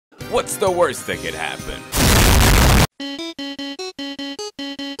What's the worst that could happen?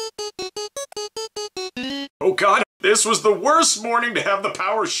 Oh god, this was the worst morning to have the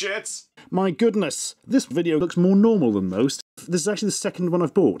power shits! My goodness, this video looks more normal than most. This is actually the second one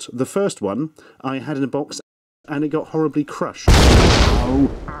I've bought. The first one I had in a box and it got horribly crushed.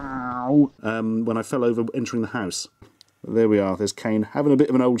 Ow. When I fell over entering the house. There we are, there's Kane having a bit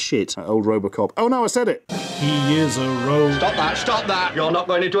of an old shit. Old Robocop. Oh no, I said it! He is a Stop that! You're not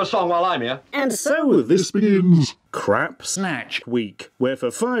going into a song while I'm here. And so this begins Crap Snatch Week, where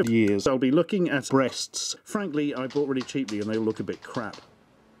for 5 years I'll be looking at breasts. Frankly, I bought really cheaply and they look a bit crap.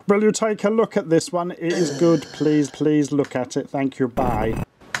 Will you take a look at this one? It is good. Please look at it. Thank you. Bye.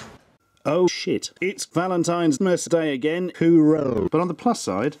 Oh shit. It's Valentine's Day again. Hoorah. But on the plus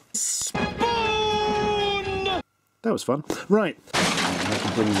side... Spoon! That was fun. Right. I have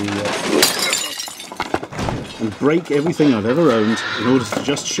to bring the... and break everything I've ever owned in order to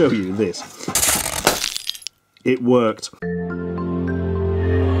just show you this. It worked.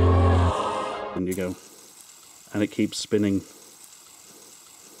 And you go. And it keeps spinning.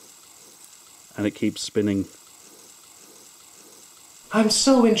 And it keeps spinning. I'm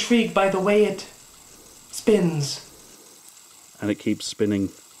so intrigued by the way it spins. And it keeps spinning.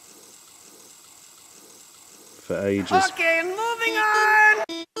 For ages. Okay, moving on!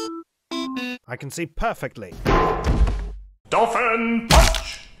 I can see perfectly. Dolphin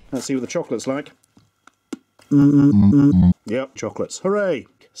punch! Let's see what the chocolate's like. Yep, chocolates. Hooray!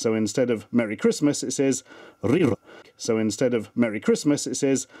 So instead of Merry Christmas, it says Rir. So instead of Merry Christmas, it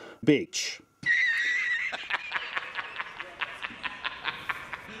says Bitch.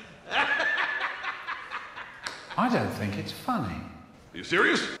 I don't think it's funny. Are you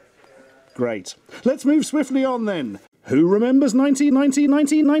serious? Great. Let's move swiftly on then. Who remembers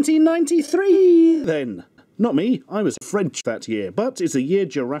 1993 then? Not me, I was French that year, but it's the year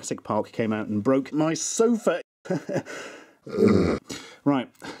Jurassic Park came out and broke my sofa. Right,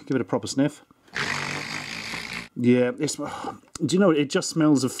 give it a proper sniff. Yeah, it's... do you know what? It just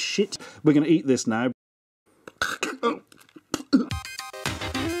smells of shit. We're going to eat this now.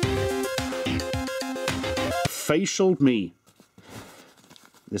 Facial me.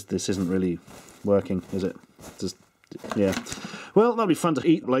 This isn't really working, is it? Just, yeah. Well, that'll be fun to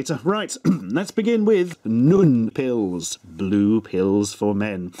eat later. Right, let's begin with Nun pills. Blue pills for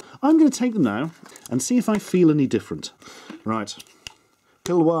men. I'm going to take them now and see if I feel any different. Right.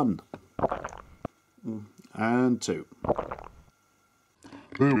 Pill 1. And 2.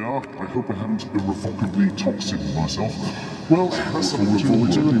 There we are. I hope I haven't irrevocably toxined myself. Well, that's something to look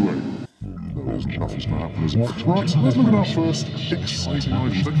forward to anyway. There's nothing's going to happen, is it? Right, let's look at our first exciting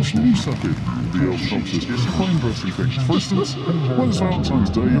items that can still suck in. The old shop says it's fine dressing things. For instance, when it's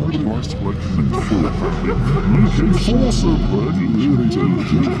Valentine's Day, everybody likes to play full family. Looking for some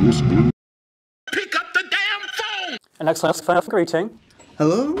Pick up the damn phone! And next final greeting.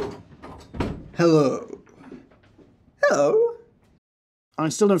 Hello? Hello? Hello? I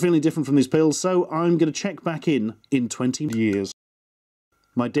still don't feel any different from these pills, so I'm going to check back in 20 years.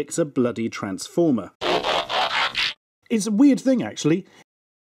 My dick's a bloody transformer. It's a weird thing, actually.